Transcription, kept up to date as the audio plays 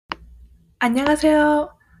안녕하세요.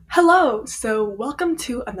 Hello. So, welcome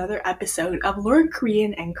to another episode of Learn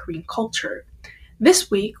Korean and Korean Culture. This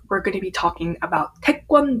week, we're going to be talking about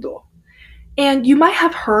Taekwondo. And you might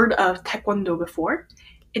have heard of Taekwondo before.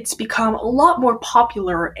 It's become a lot more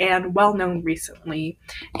popular and well known recently,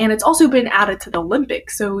 and it's also been added to the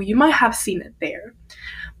Olympics, so you might have seen it there.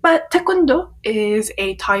 But Taekwondo is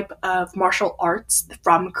a type of martial arts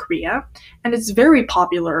from Korea, and it's very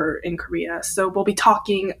popular in Korea. So we'll be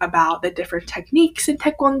talking about the different techniques in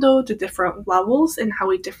Taekwondo, the different levels, and how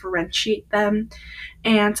we differentiate them,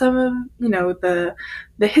 and some of the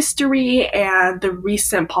history and the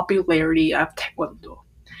recent popularity of Taekwondo.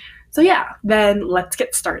 So yeah, then let's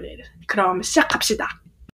get started. 그럼 시작합시다.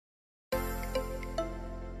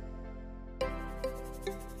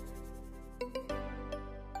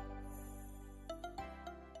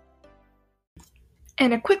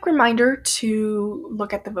 And a quick reminder to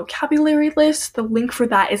look at the vocabulary list. The link for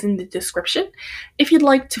that is in the description if you'd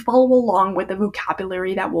like to follow along with the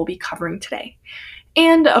vocabulary that we'll be covering today.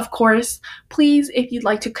 And of course, please, if you'd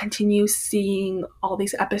like to continue seeing all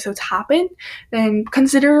these episodes happen, then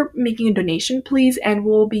consider making a donation, please. And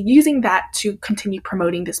we'll be using that to continue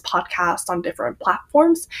promoting this podcast on different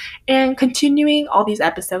platforms and continuing all these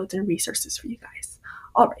episodes and resources for you guys.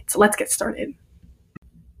 All right, so let's get started.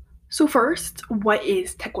 So first, what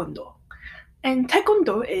is Taekwondo? And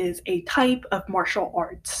Taekwondo is a type of martial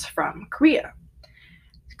arts from Korea.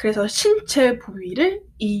 그래서 신체 부위를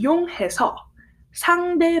이용해서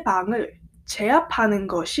상대방을 제압하는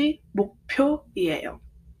것이 목표이에요.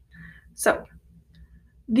 So,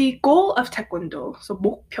 the goal of Taekwondo, so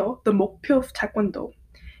목표, the 목표 of Taekwondo,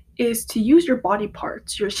 is to use your body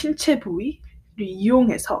parts, your 신체 부위를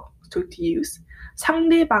이용해서, so to use,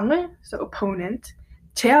 상대방을, so opponent,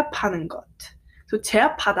 제압하는 것. So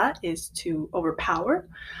제압하다 is to overpower.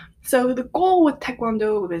 So the goal with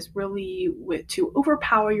Taekwondo is really to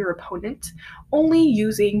overpower your opponent only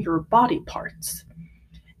using your body parts.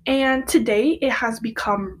 And today it has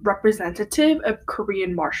become representative of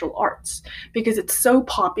Korean martial arts because it's so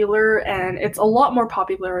popular and it's a lot more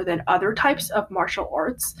popular than other types of martial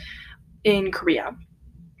arts in Korea.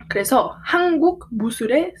 그래서 한국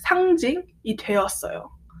무술의 상징이 되었어요.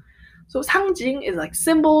 So 상징 is like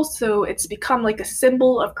symbol, so it's become like a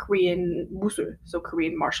symbol of Korean 무술, so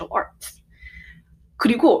Korean martial arts.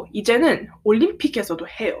 그리고 이제는 올림픽에서도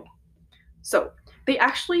해요. So they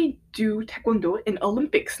actually do Taekwondo in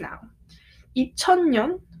Olympics now.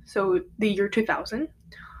 2000년, so the year 2000,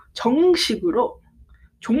 정식으로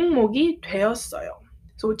종목이 되었어요.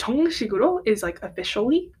 So 정식으로 is like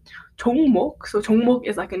officially. 종목, so 종목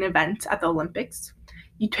is like an event at the Olympics.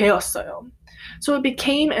 이 되었어요. So it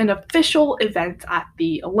became an official event at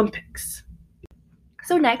the Olympics.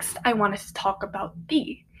 So next, I wanted to talk about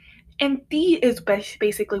띠. And 띠 is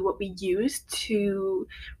basically what we use to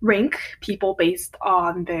rank people based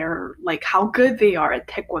on their, like, how good they are at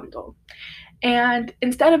Taekwondo. And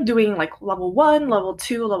instead of doing like level 1, level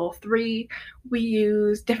 2, level 3, we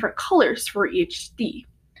use different colors for each 띠.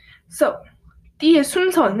 So, 띠의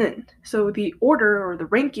순서는, so the order or the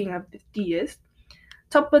ranking of the 띠 is,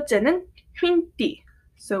 첫 번째는 흰띠,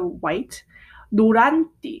 so white,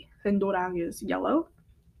 노란띠, then 노랑 is yellow,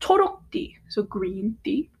 초록띠, so green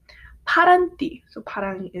띠, 파란띠, so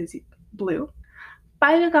파랑 is blue,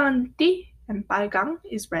 빨간띠, and 빨강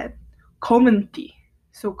is red, 검은띠,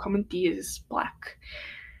 so 검은띠 is black.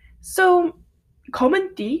 So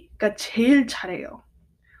검은띠가 제일 잘해요.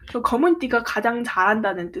 So 검은띠가 가장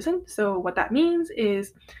잘한다는 뜻은, so what that means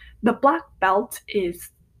is the black belt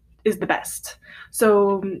is the best.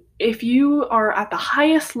 So if you are at the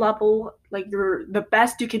highest level, like you're the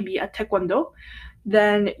best you can be at Taekwondo,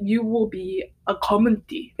 then you will be a 검은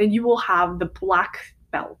띠. Then you will have the black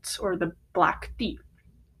belt or the black 띠.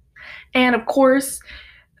 And of course,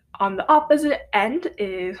 on the opposite end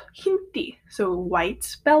is 흰띠, so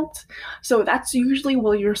white belt. So that's usually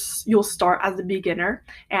where you'll start as a beginner,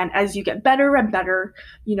 and as you get better and better,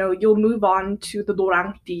 you'll move on to the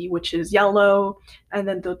노랑띠, which is yellow, and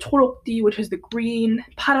then the 초록띠, which is the green,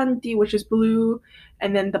 파란띠, which is blue,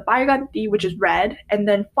 and then the 빨간띠, which is red, and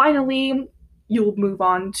then finally you'll move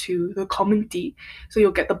on to the 검은띠, so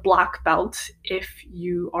you'll get the black belt if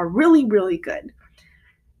you are really, really good.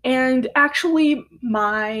 And actually,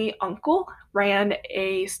 my uncle ran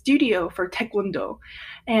a studio for Taekwondo,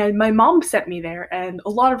 and my mom sent me there, and a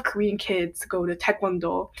lot of Korean kids go to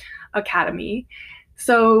Taekwondo Academy.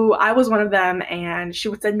 So I was one of them, and she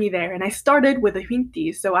would send me there, and I started with a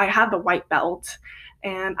흰띠, so I had the white belt,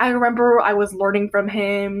 And I remember I was learning from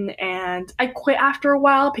him and I quit after a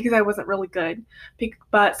while because I wasn't really good.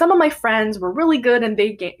 But some of my friends were really good and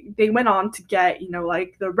they went on to get,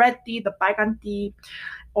 like the red tea, the 빨간 tea,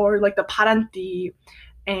 or like the 파란 tea,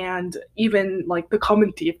 and even like the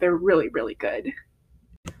common tea if they're really, really good.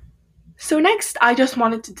 So next, I just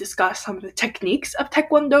wanted to discuss some of the techniques of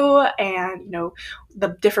Taekwondo and,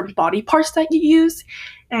 the different body parts that you use.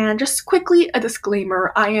 And just quickly, a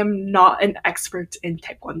disclaimer, I am not an expert in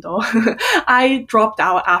Taekwondo. I dropped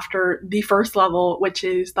out after the first level, which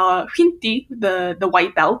is the Hwinti, the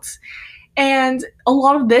white belt. And a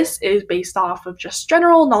lot of this is based off of just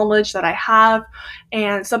general knowledge that I have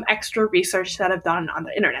and some extra research that I've done on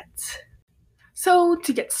the internet. So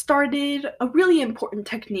to get started, a really important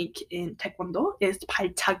technique in Taekwondo is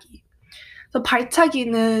발차기. So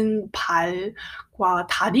발차기는 발과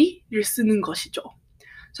다리를 쓰는 것이죠.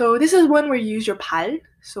 So this is when we use your 발.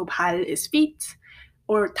 So 발 is feet,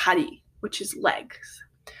 or 다리, which is legs.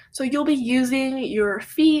 So you'll be using your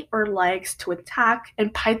feet or legs to attack,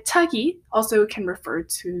 and 발차기 also can refer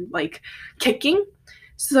to like kicking.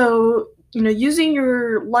 So using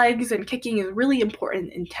your legs and kicking is really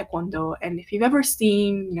important in Taekwondo. And if you've ever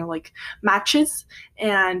seen, like matches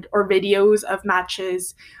or videos of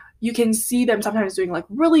matches, you can see them sometimes doing like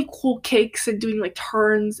really cool kicks and doing like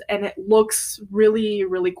turns, and it looks really,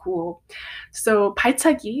 really cool. So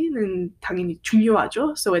발차기는 당연히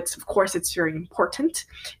중요하죠. So of course it's very important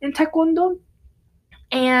in Taekwondo.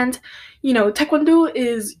 And, Taekwondo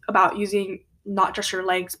is about using not just your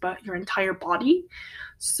legs, but your entire body.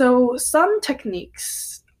 So some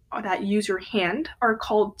techniques that use your hand are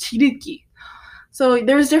called 지르기. So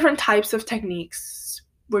there's different types of techniques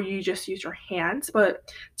where you just use your hands, but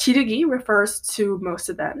지르기 refers to most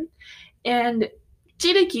of them. And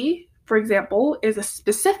지르기, for example, is a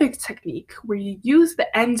specific technique where you use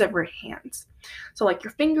the ends of your hands. So like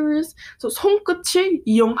your fingers, so 손끝을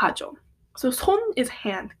이용하죠. So 손 is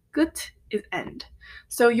hand, 끝 is end.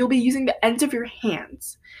 So you'll be using the ends of your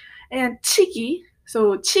hands. And 치기,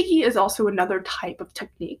 so 치기 is also another type of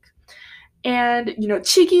technique. And,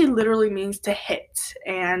 치기 literally means to hit.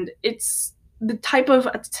 And it's the type of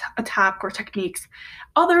attack or techniques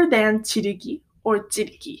other than 지르기 or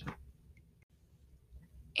찌르기.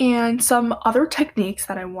 And some other techniques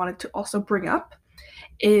that I wanted to also bring up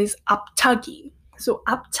is 앞차기. So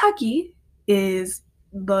앞차기 is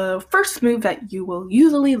the first move that you will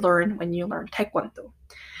usually learn when you learn Taekwondo.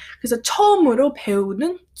 그래서 처음으로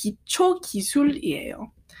배우는 기초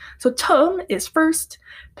기술이에요. So 처음 is first,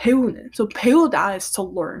 배우는. So 배우다 is to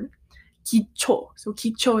learn. 기초. So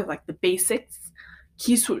기초 is like the basics.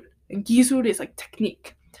 기술. And 기술 is like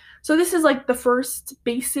technique. So this is like the first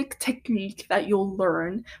basic technique that you'll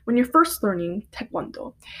learn when you're first learning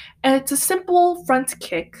Taekwondo. And it's a simple front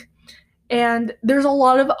kick. And there's a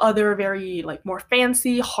lot of other very like more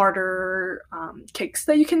fancy, harder kicks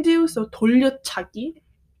that you can do. So 돌려차기,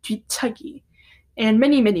 뒤차기, and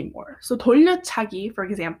many, many more. So 돌려차기, for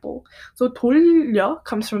example. So 돌려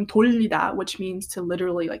comes from 돌리다, which means to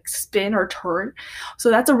literally like spin or turn. So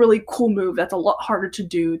that's a really cool move. That's a lot harder to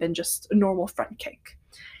do than just a normal front kick.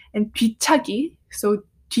 And 뒤차기, so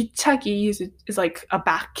뒤차기 is like a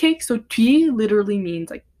back kick. So 뒤 literally means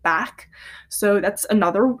like back. So that's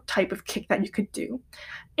another type of kick that you could do.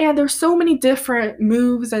 And there's so many different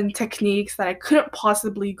moves and techniques that I couldn't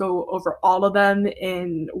possibly go over all of them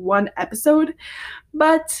in one episode.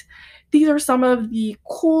 But these are some of the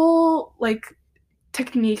cool like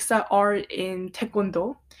techniques that are in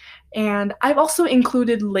Taekwondo. And I've also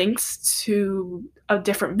included links to a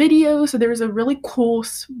different videos. So there's a really cool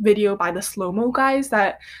video by the Slow-Mo guys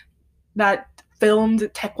that filmed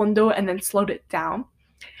Taekwondo and then slowed it down.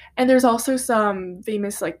 And there's also some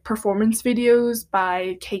famous like performance videos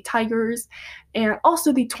by K-Tigers and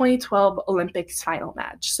also the 2012 Olympics final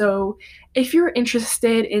match. So if you're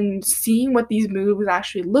interested in seeing what these moves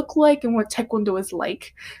actually look like and what Taekwondo is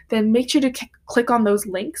like, then make sure to click on those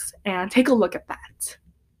links and take a look at that.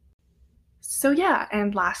 So yeah,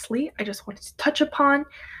 and lastly, I just wanted to touch upon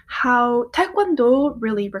how Taekwondo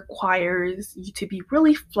really requires you to be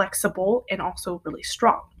really flexible and also really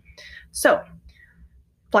strong. So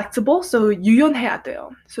flexible, so 유연해야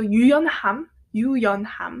돼요. So 유연함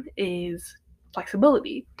is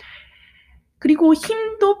flexibility. 그리고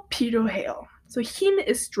힘도 필요해요. So 힘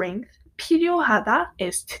is strength, 필요하다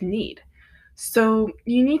is to need. So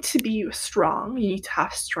you need to be strong, you need to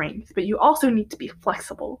have strength, but you also need to be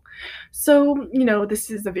flexible. So,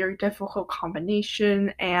 this is a very difficult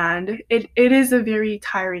combination and it is a very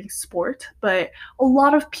tiring sport, but a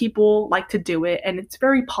lot of people like to do it and it's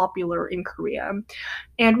very popular in Korea.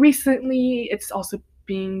 And recently it's also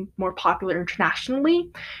being more popular internationally.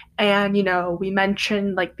 And, we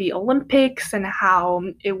mentioned like the Olympics and how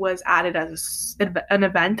it was added as an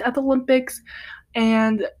event at the Olympics.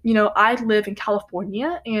 And, I live in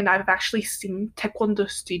California and I've actually seen Taekwondo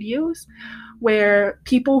studios where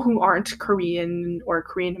people who aren't Korean or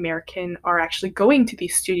Korean American are actually going to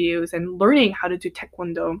these studios and learning how to do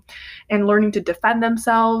Taekwondo and learning to defend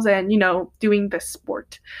themselves and, doing this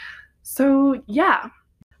sport. So, yeah,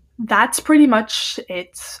 that's pretty much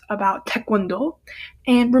it about Taekwondo.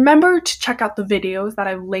 And remember to check out the videos that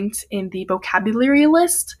I've linked in the vocabulary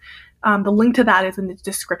list. The link to that is in the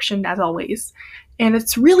description, as always. And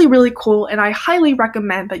it's really, really cool. And I highly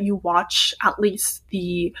recommend that you watch at least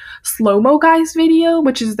the Slow Mo Guys video,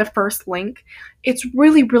 which is the first link. It's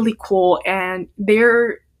really, really cool. And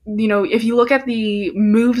if you look at the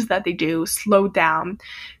moves that they do, slow down,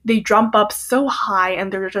 they jump up so high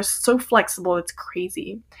and they're just so flexible. It's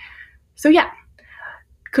crazy. So yeah.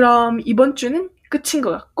 그럼 이번 주는 끝인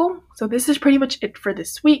것 같고, so this is pretty much it for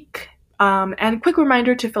this week. And quick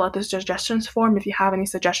reminder to fill out the suggestions form if you have any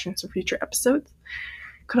suggestions for future episodes.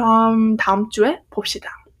 그럼 다음 주에 봅시다.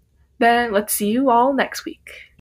 Then let's see you all next week.